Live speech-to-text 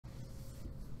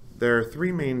There are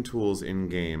three main tools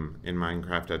in-game in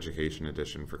Minecraft Education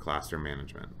Edition for classroom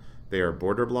management. They are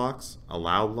border blocks,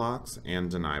 allow blocks,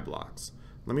 and deny blocks.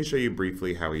 Let me show you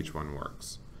briefly how each one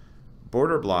works.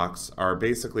 Border blocks are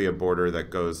basically a border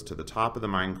that goes to the top of the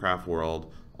Minecraft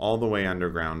world all the way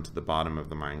underground to the bottom of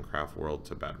the Minecraft world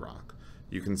to bedrock.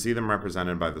 You can see them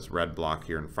represented by this red block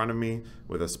here in front of me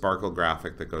with a sparkle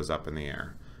graphic that goes up in the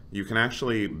air. You can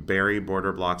actually bury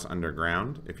border blocks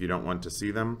underground if you don't want to see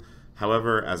them.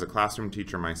 However, as a classroom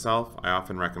teacher myself, I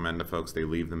often recommend to folks they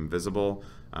leave them visible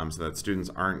so that students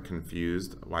aren't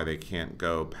confused why they can't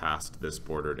go past this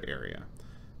bordered area.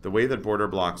 The way that border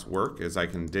blocks work is I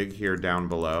can dig here down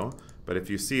below, but if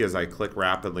you see as I click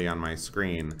rapidly on my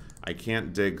screen, I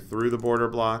can't dig through the border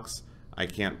blocks, I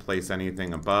can't place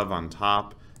anything above on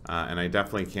top, and I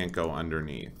definitely can't go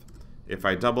underneath. If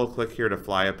I double click here to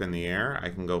fly up in the air, I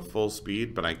can go full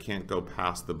speed, but I can't go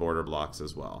past the border blocks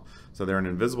as well. So they're an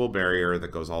invisible barrier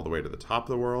that goes all the way to the top of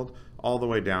the world, all the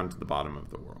way down to the bottom of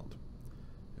the world.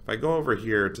 If I go over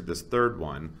here to this third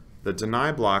one, the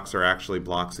deny blocks are actually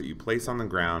blocks that you place on the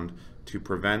ground to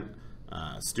prevent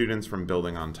students from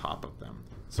building on top of them.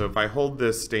 So if I hold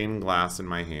this stained glass in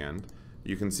my hand,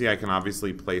 you can see I can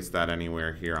obviously place that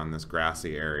anywhere here on this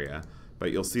grassy area,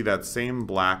 but you'll see that same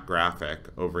black graphic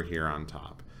over here on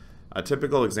top. A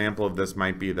typical example of this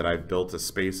might be that I've built a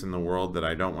space in the world that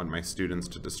I don't want my students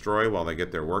to destroy while they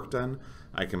get their work done.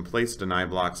 I can place deny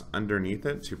blocks underneath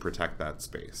it to protect that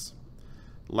space.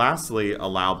 Lastly,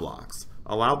 allow blocks.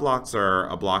 Allow blocks are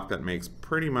a block that makes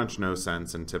pretty much no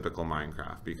sense in typical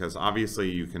Minecraft because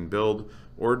obviously you can build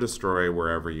or destroy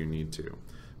wherever you need to.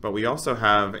 But we also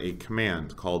have a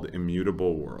command called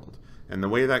immutable world. And the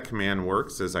way that command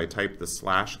works is I type the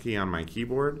slash key on my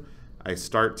keyboard, I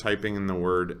start typing in the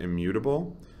word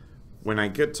immutable. When I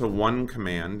get to one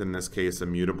command, in this case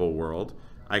immutable world,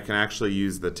 I can actually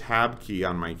use the tab key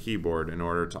on my keyboard in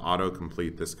order to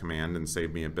auto-complete this command and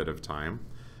save me a bit of time.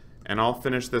 And I'll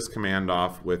finish this command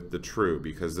off with the true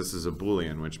because this is a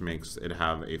Boolean which makes it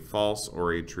have a false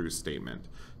or a true statement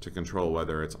to control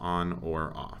whether it's on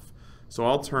or off. So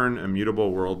I'll turn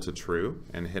immutable world to true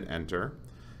and hit enter.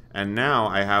 And now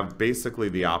I have basically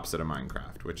the opposite of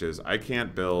Minecraft, which is I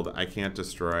can't build, I can't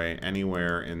destroy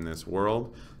anywhere in this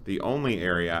world. The only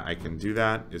area I can do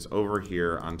that is over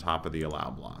here on top of the allow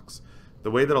blocks.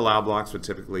 The way that allow blocks would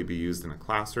typically be used in a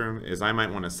classroom is I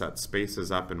might want to set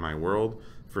spaces up in my world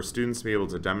for students to be able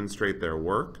to demonstrate their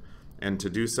work and to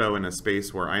do so in a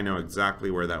space where I know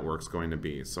exactly where that work's going to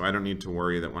be. So I don't need to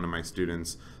worry that one of my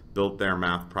students built their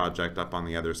math project up on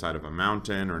the other side of a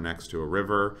mountain or next to a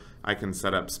river. I can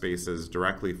set up spaces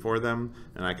directly for them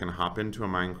and I can hop into a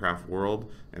Minecraft world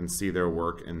and see their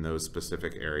work in those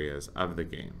specific areas of the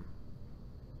game.